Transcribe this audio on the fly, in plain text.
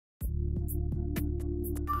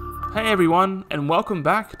Hey everyone, and welcome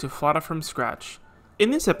back to Flutter From Scratch.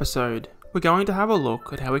 In this episode, we're going to have a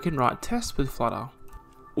look at how we can write tests with Flutter.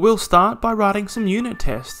 We'll start by writing some unit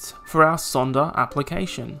tests for our Sonder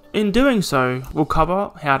application. In doing so, we'll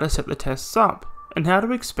cover how to set the tests up and how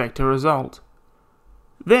to expect a result.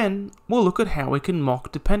 Then, we'll look at how we can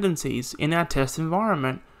mock dependencies in our test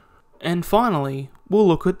environment. And finally, we'll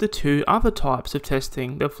look at the two other types of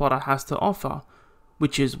testing that Flutter has to offer,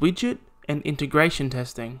 which is widget and integration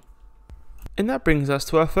testing. And that brings us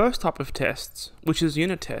to our first type of tests, which is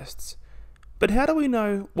unit tests. But how do we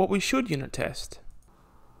know what we should unit test?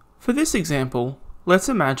 For this example, let's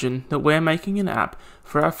imagine that we're making an app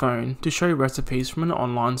for our phone to show recipes from an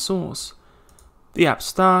online source. The app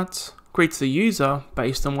starts, greets the user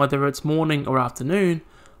based on whether it's morning or afternoon,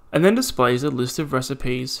 and then displays a list of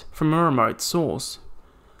recipes from a remote source.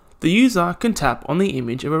 The user can tap on the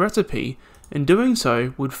image of a recipe, and doing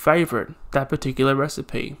so would favorite that particular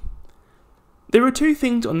recipe. There are two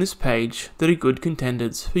things on this page that are good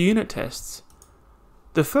contenders for unit tests.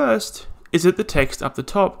 The first is that the text up the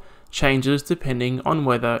top changes depending on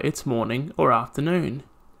whether it's morning or afternoon.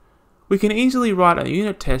 We can easily write a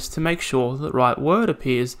unit test to make sure that the right word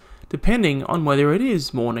appears depending on whether it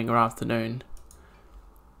is morning or afternoon.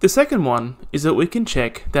 The second one is that we can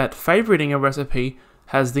check that favoriting a recipe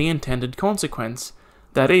has the intended consequence,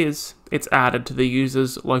 that is, it's added to the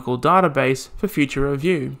user's local database for future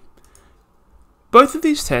review. Both of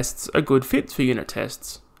these tests are good fits for unit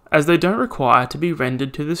tests, as they don't require to be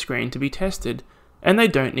rendered to the screen to be tested, and they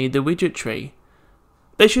don't need the widget tree.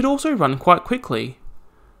 They should also run quite quickly,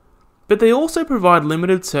 but they also provide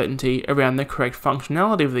limited certainty around the correct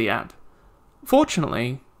functionality of the app.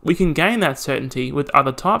 Fortunately, we can gain that certainty with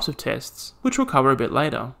other types of tests, which we'll cover a bit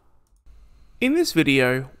later. In this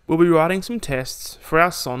video, we'll be writing some tests for our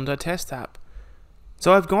Sonder test app.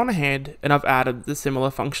 So I've gone ahead and I've added the similar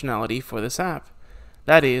functionality for this app.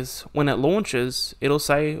 That is, when it launches, it'll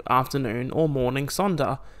say afternoon or morning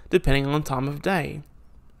Sonder, depending on the time of day.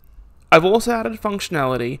 I've also added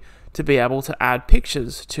functionality to be able to add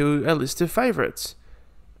pictures to a list of favorites.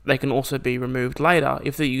 They can also be removed later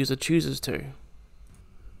if the user chooses to.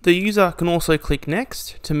 The user can also click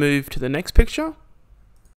next to move to the next picture,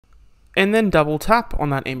 and then double tap on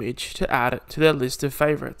that image to add it to their list of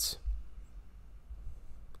favorites.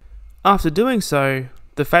 After doing so,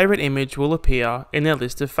 the favorite image will appear in their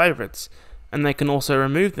list of favorites, and they can also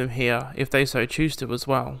remove them here if they so choose to as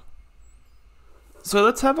well. So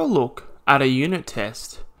let's have a look at a unit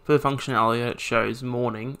test for the functionality that shows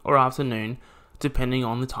morning or afternoon depending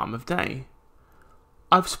on the time of day.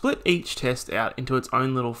 I've split each test out into its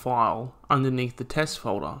own little file underneath the test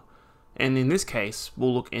folder, and in this case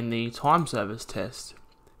we'll look in the time service test.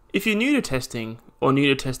 If you're new to testing or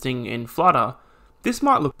new to testing in Flutter, this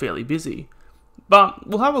might look fairly busy, but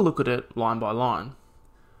we'll have a look at it line by line.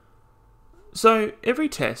 So every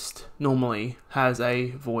test normally has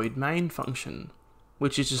a void main function,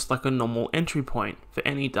 which is just like a normal entry point for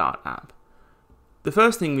any Dart app. The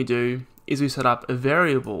first thing we do is we set up a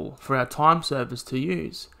variable for our time service to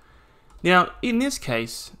use. Now in this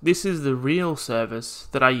case, this is the real service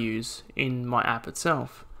that I use in my app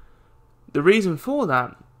itself. The reason for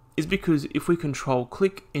that is because if we control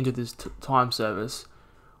click into this time service,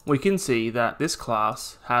 we can see that this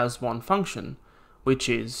class has one function, which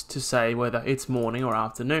is to say whether it's morning or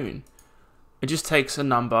afternoon. It just takes a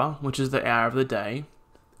number, which is the hour of the day,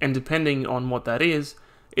 and depending on what that is,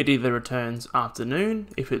 it either returns afternoon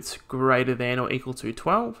if it's greater than or equal to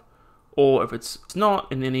 12, or if it's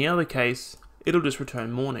not, in any other case, it'll just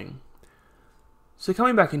return morning. So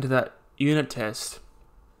coming back into that unit test,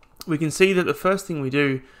 we can see that the first thing we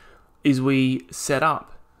do is we set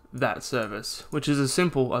up that service, which is as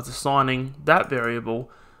simple as assigning that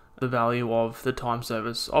variable the value of the time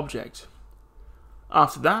service object.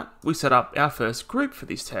 After that, we set up our first group for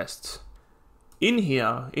these tests. In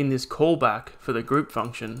here, in this callback for the group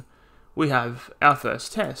function, we have our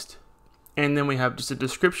first test, and then we have just a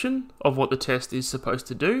description of what the test is supposed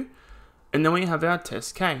to do, and then we have our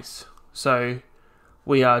test case. So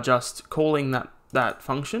we are just calling that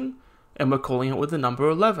function, and we're calling it with the number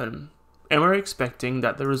 11. And we're expecting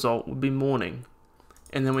that the result would be morning.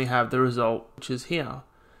 And then we have the result, which is here.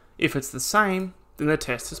 If it's the same, then the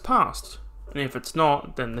test has passed. And if it's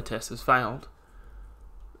not, then the test has failed.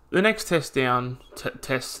 The next test down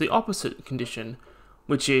tests the opposite condition,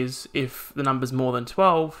 which is if the number's more than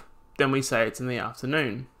 12, then we say it's in the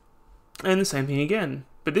afternoon. And the same thing again,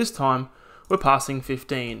 but this time we're passing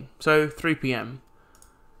 15, so 3 PM.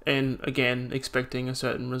 And again, expecting a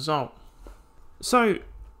certain result. So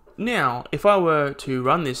now, if I were to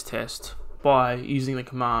run this test by using the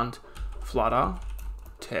command flutter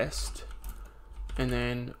test and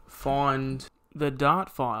then find the Dart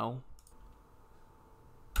file,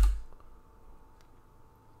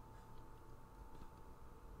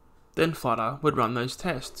 then Flutter would run those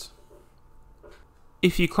tests.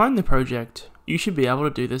 If you clone the project, you should be able to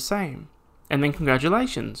do the same. And then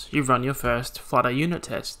congratulations, you've run your first Flutter unit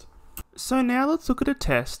test. So now let's look at a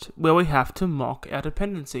test where we have to mock our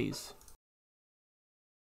dependencies.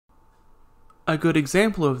 A good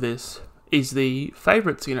example of this is the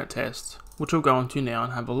favorites unit test, which we'll go into now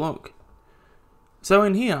and have a look. So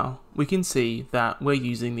in here, we can see that we're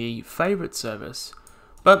using the favorite service.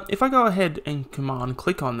 But if I go ahead and command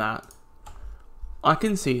click on that, I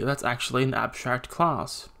can see that's actually an abstract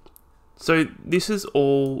class. So this is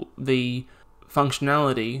all the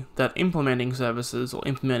functionality that implementing services or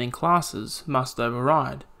implementing classes must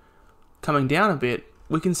override. Coming down a bit,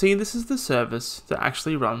 we can see this is the service that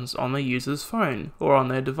actually runs on the user's phone or on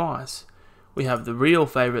their device. We have the real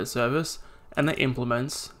favorite service and it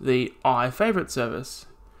implements the iFavorite service.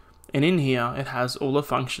 And in here, it has all the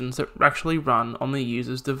functions that actually run on the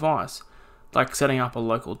user's device, like setting up a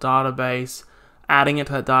local database, adding it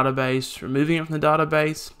to that database, removing it from the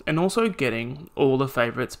database, and also getting all the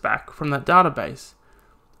favorites back from that database.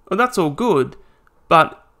 Well, that's all good,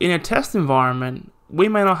 but in a test environment, we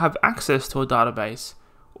may not have access to a database,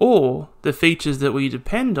 or the features that we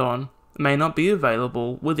depend on may not be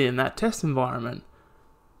available within that test environment.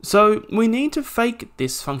 So we need to fake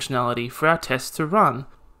this functionality for our tests to run,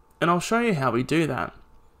 and I'll show you how we do that.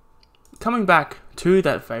 Coming back to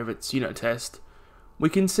that favorites unit test, we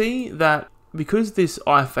can see that because this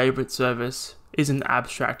iFavorite service is an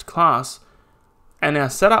abstract class, and our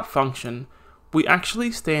setup function, we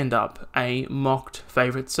actually stand up a mocked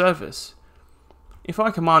favorite service. If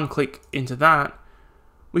I command click into that,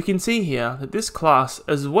 we can see here that this class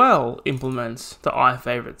as well implements the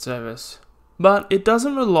iFavorite service, but it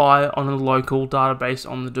doesn't rely on a local database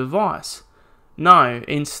on the device. No,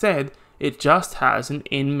 instead, it just has an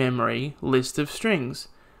in-memory list of strings.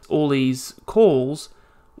 All these calls,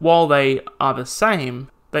 while they are the same,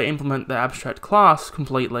 they implement the abstract class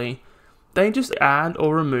completely, they just add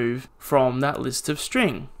or remove from that list of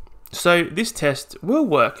string. So this test will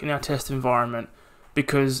work in our test environment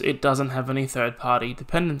because it doesn't have any third-party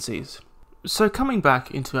dependencies. So coming back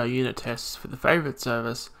into our unit tests for the favorite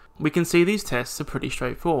service, we can see these tests are pretty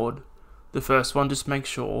straightforward. The first one just makes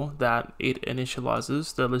sure that it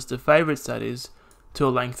initializes the list of favorites, that is, to a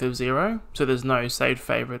length of 0, so there's no saved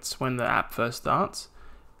favorites when the app first starts.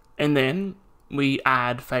 And then we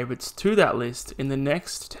add favorites to that list in the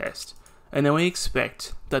next test, and then we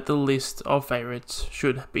expect that the list of favorites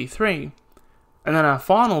should be 3. And then our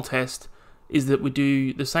final test is that we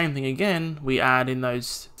do the same thing again, we add in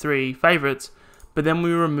those 3 favorites, but then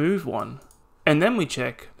we remove one. And then we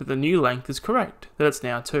check that the new length is correct, that it's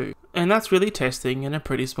now 2. And that's really testing in a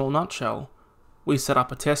pretty small nutshell. We set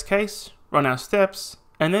up a test case, run our steps,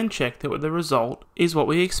 and then check that the result is what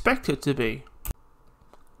we expect it to be.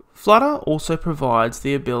 Flutter also provides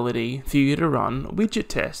the ability for you to run widget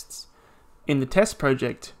tests. In the test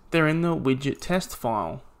project, they're in the widget test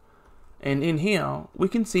file. And in here, we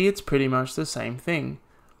can see it's pretty much the same thing.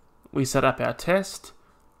 We set up our test,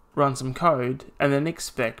 run some code, and then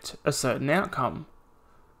expect a certain outcome.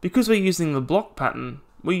 Because we're using the block pattern,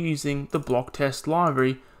 we're using the block test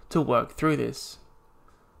library to work through this.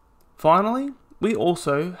 Finally, we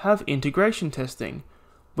also have integration testing,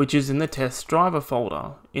 which is in the test driver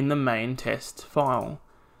folder in the main test file.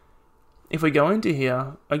 If we go into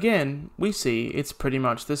here, again, we see it's pretty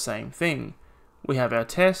much the same thing. We have our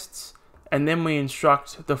tests, and then we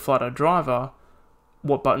instruct the Flutter driver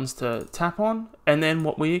what buttons to tap on, and then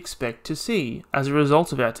what we expect to see as a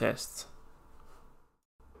result of our tests.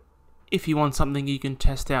 If you want something you can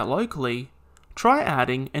test out locally, try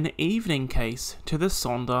adding an evening case to the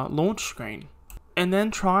Sonder launch screen, and then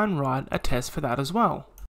try and write a test for that as well.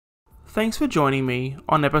 Thanks for joining me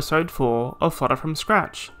on episode 4 of Flutter From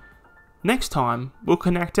Scratch. Next time, we'll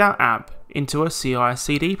connect our app into a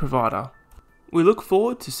CI/CD provider. We look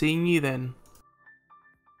forward to seeing you then.